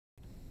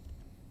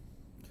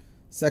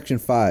Section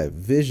 5.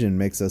 Vision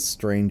makes us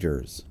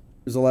strangers.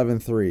 Hebrews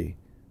 11:3.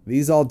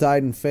 These all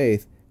died in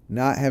faith,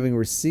 not having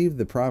received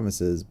the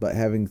promises, but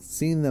having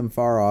seen them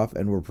far off,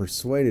 and were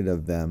persuaded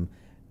of them,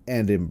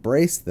 and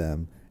embraced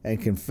them, and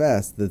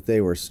confessed that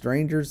they were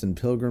strangers and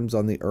pilgrims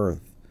on the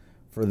earth.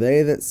 For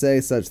they that say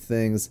such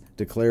things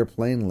declare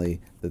plainly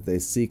that they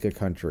seek a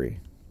country.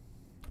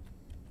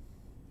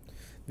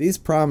 These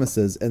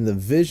promises and the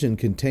vision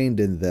contained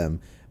in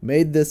them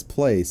made this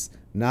place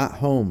not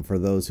home for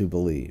those who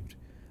believed.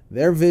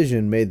 Their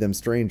vision made them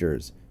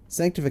strangers.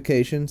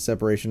 Sanctification,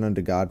 separation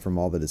unto God from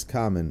all that is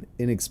common,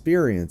 in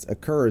experience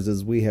occurs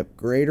as we have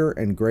greater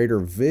and greater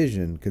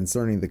vision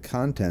concerning the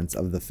contents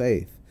of the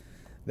faith.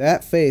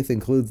 That faith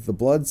includes the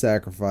blood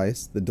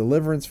sacrifice, the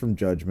deliverance from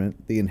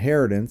judgment, the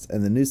inheritance,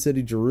 and the new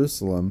city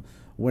Jerusalem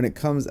when it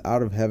comes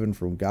out of heaven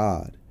from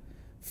God.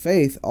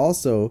 Faith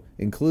also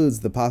includes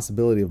the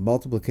possibility of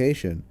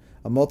multiplication,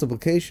 a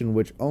multiplication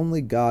which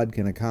only God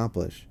can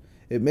accomplish.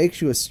 It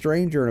makes you a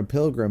stranger and a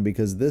pilgrim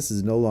because this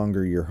is no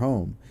longer your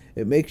home.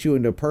 It makes you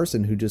into a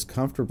person who just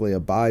comfortably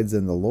abides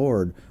in the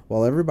Lord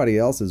while everybody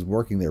else is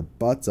working their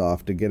butts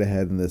off to get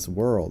ahead in this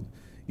world.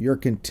 You're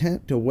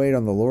content to wait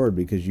on the Lord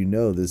because you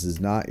know this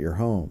is not your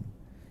home.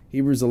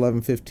 Hebrews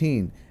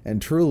 11:15.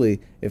 And truly,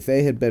 if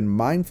they had been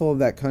mindful of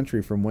that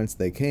country from whence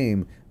they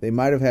came, they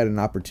might have had an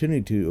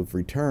opportunity of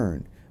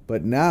return.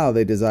 But now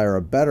they desire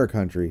a better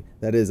country,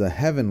 that is, a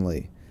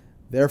heavenly.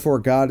 Therefore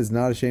God is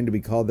not ashamed to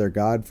be called their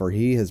God, for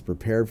he has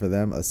prepared for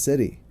them a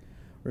city.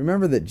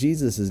 Remember that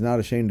Jesus is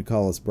not ashamed to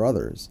call us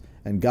brothers,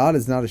 and God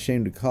is not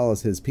ashamed to call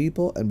us his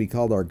people and be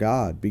called our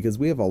God, because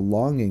we have a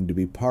longing to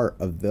be part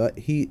of what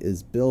he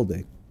is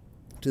building,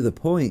 to the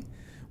point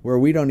where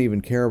we don't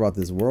even care about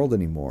this world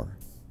anymore.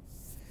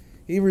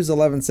 Hebrews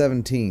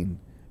 11:17.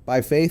 By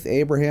faith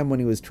Abraham, when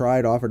he was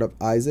tried, offered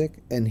up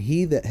Isaac, and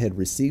he that had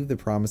received the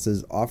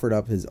promises offered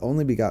up his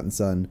only begotten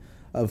son,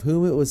 of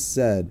whom it was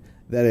said,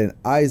 that in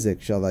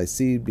Isaac shall thy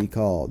seed be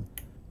called.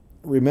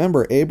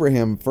 Remember,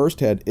 Abraham first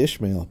had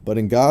Ishmael, but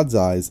in God's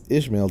eyes,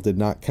 Ishmael did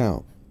not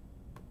count.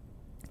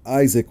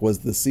 Isaac was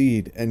the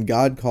seed, and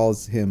God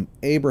calls him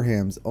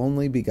Abraham's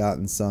only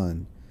begotten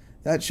son.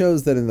 That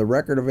shows that in the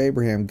record of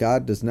Abraham,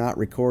 God does not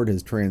record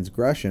his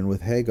transgression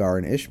with Hagar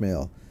and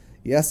Ishmael.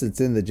 Yes,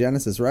 it's in the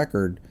Genesis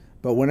record,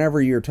 but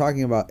whenever you're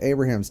talking about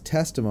Abraham's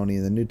testimony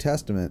in the New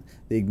Testament,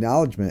 the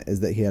acknowledgement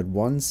is that he had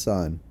one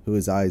son, who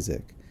is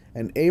Isaac.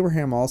 And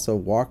Abraham also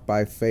walked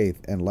by faith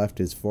and left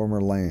his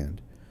former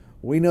land.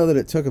 We know that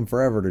it took him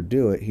forever to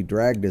do it. He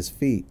dragged his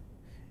feet.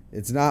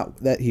 It's not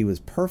that he was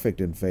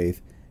perfect in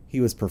faith. He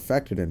was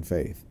perfected in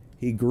faith.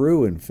 He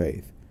grew in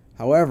faith.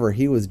 However,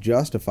 he was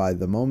justified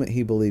the moment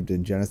he believed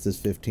in Genesis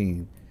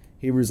 15.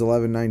 Hebrews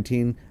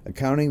 11:19,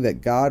 accounting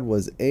that God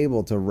was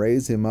able to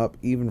raise him up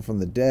even from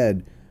the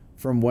dead,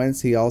 from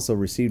whence he also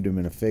received him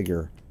in a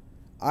figure.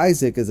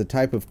 Isaac is a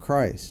type of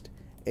Christ.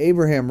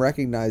 Abraham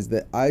recognized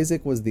that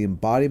Isaac was the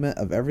embodiment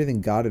of everything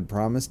God had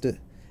promised it,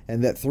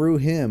 and that through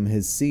him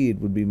his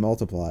seed would be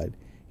multiplied.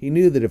 He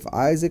knew that if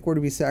Isaac were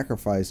to be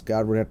sacrificed,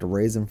 God would have to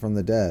raise him from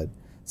the dead.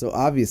 So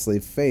obviously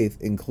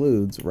faith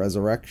includes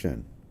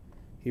resurrection.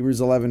 Hebrews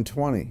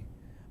 11:20.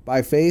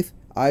 By faith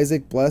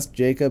Isaac blessed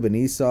Jacob and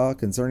Esau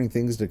concerning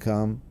things to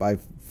come. By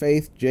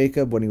faith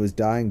Jacob, when he was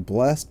dying,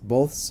 blessed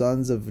both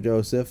sons of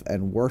Joseph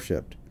and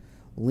worshipped,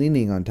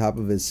 leaning on top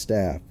of his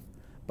staff.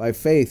 By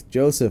faith,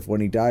 Joseph,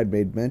 when he died,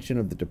 made mention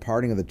of the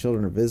departing of the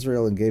children of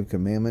Israel and gave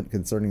commandment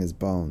concerning his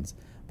bones.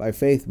 By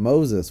faith,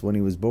 Moses, when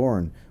he was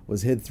born,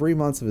 was hid 3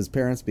 months of his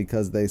parents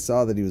because they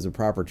saw that he was a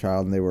proper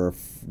child, and they were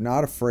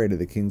not afraid of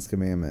the king's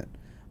commandment.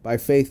 By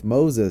faith,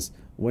 Moses,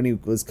 when he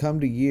was come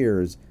to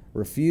years,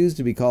 refused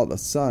to be called a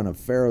son of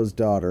Pharaoh's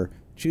daughter,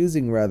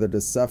 choosing rather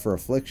to suffer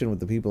affliction with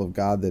the people of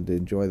God than to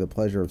enjoy the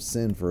pleasure of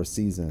sin for a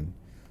season.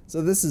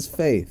 So this is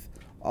faith.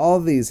 All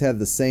of these had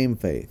the same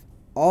faith.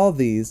 All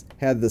these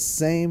had the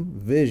same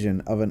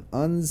vision of an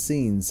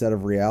unseen set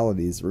of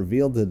realities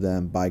revealed to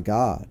them by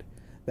God.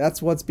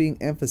 That's what's being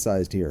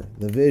emphasized here,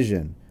 the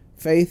vision.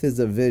 Faith is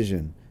a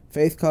vision.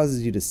 Faith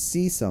causes you to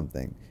see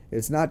something.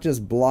 It's not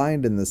just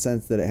blind in the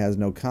sense that it has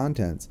no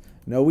contents.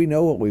 No, we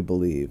know what we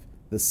believe.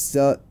 The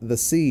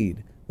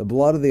seed, the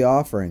blood of the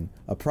offering,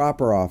 a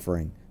proper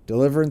offering,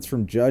 deliverance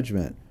from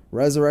judgment,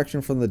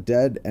 resurrection from the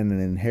dead, and an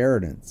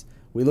inheritance.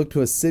 We look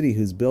to a city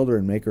whose builder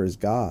and maker is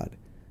God.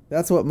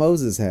 That's what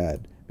Moses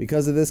had.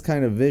 Because of this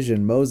kind of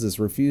vision, Moses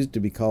refused to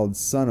be called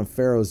son of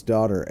Pharaoh's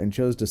daughter and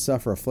chose to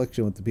suffer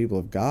affliction with the people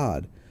of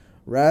God,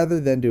 rather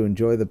than to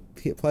enjoy the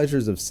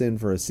pleasures of sin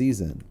for a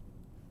season.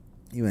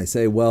 You may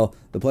say, well,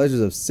 the pleasures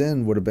of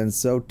sin would have been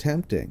so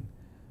tempting.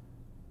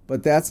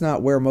 But that's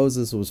not where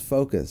Moses was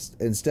focused.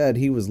 Instead,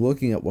 he was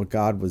looking at what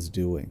God was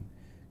doing.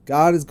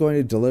 God is going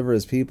to deliver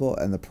his people,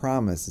 and the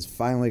promise is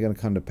finally going to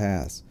come to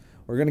pass.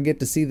 We're going to get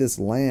to see this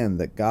land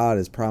that God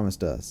has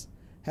promised us.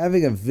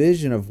 Having a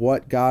vision of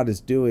what God is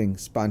doing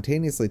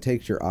spontaneously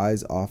takes your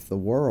eyes off the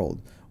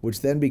world, which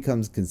then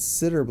becomes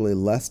considerably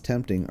less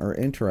tempting or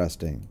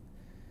interesting.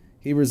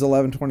 Hebrews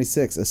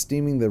 11:26,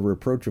 esteeming the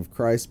reproach of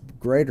Christ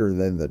greater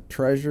than the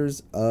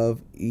treasures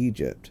of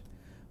Egypt.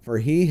 For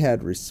he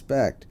had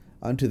respect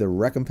unto the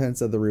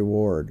recompense of the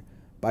reward.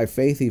 By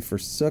faith he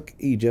forsook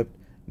Egypt,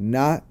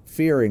 not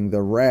fearing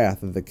the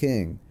wrath of the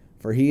king,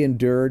 for he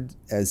endured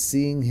as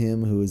seeing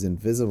him who is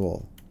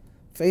invisible.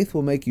 Faith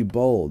will make you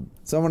bold.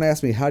 Someone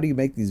asked me, how do you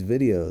make these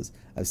videos?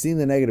 I've seen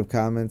the negative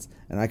comments,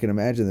 and I can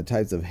imagine the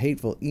types of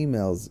hateful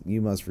emails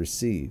you must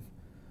receive.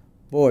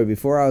 Boy,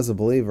 before I was a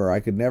believer, I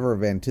could never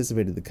have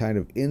anticipated the kind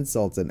of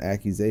insults and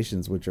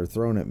accusations which are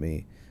thrown at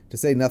me, to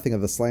say nothing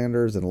of the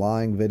slanders and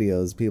lying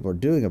videos people are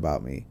doing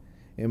about me.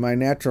 In my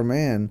natural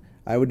man,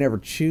 I would never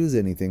choose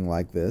anything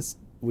like this,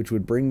 which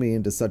would bring me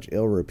into such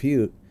ill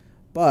repute,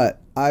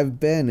 but I've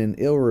been in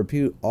ill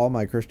repute all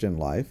my Christian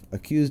life,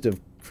 accused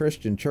of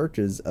Christian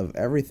churches of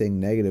everything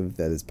negative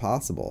that is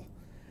possible.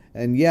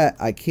 And yet,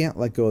 I can't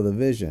let go of the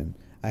vision.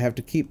 I have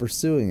to keep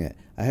pursuing it.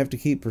 I have to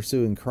keep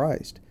pursuing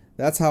Christ.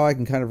 That's how I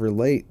can kind of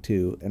relate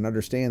to and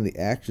understand the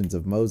actions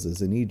of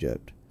Moses in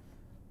Egypt.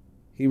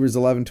 Hebrews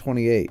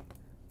 11:28.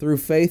 Through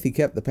faith he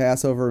kept the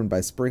Passover, and by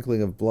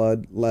sprinkling of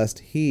blood, lest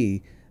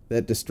he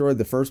that destroyed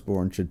the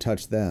firstborn should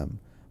touch them.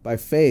 By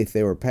faith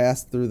they were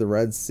passed through the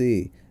Red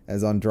Sea,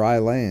 as on dry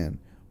land,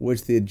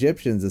 which the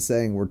Egyptians,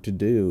 assaying were to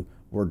do,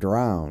 were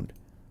drowned.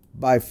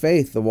 By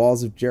faith the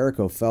walls of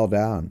Jericho fell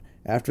down,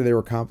 after they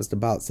were compassed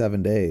about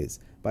 7 days.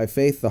 By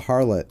faith the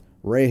harlot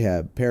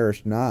Rahab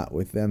perished not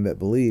with them that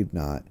believed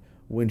not,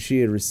 when she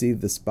had received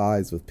the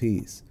spies with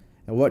peace.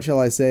 And what shall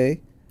I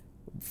say?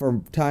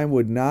 For time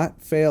would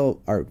fail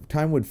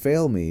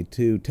me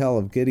to tell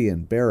of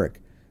Gideon, Barak,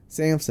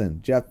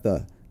 Samson,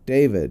 Jephthah,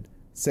 David,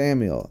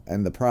 Samuel,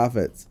 and the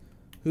prophets,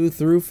 who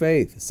through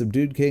faith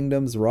subdued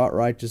kingdoms, wrought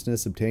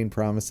righteousness, obtained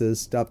promises,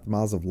 stopped the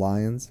mouths of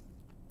lions,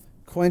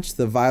 quenched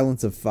the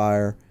violence of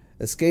fire,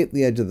 escaped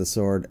the edge of the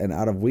sword, and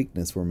out of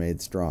weakness were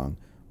made strong,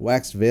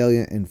 waxed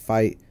valiant in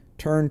fight,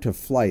 turned to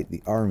flight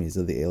the armies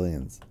of the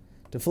aliens.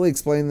 To fully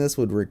explain this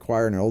would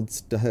require an Old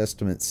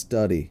Testament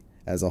study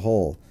as a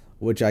whole,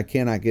 which I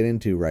cannot get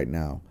into right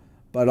now.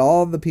 But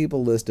all the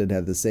people listed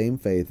have the same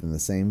faith and the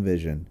same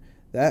vision.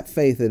 That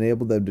faith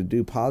enabled them to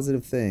do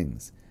positive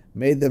things,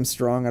 made them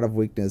strong out of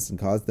weakness, and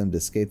caused them to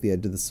escape the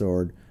edge of the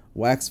sword,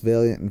 wax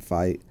valiant in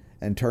fight,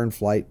 and turn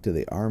flight to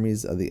the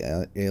armies of the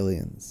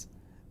aliens.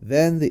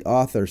 Then the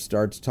author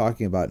starts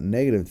talking about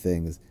negative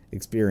things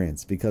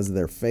experienced because of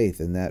their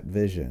faith in that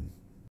vision.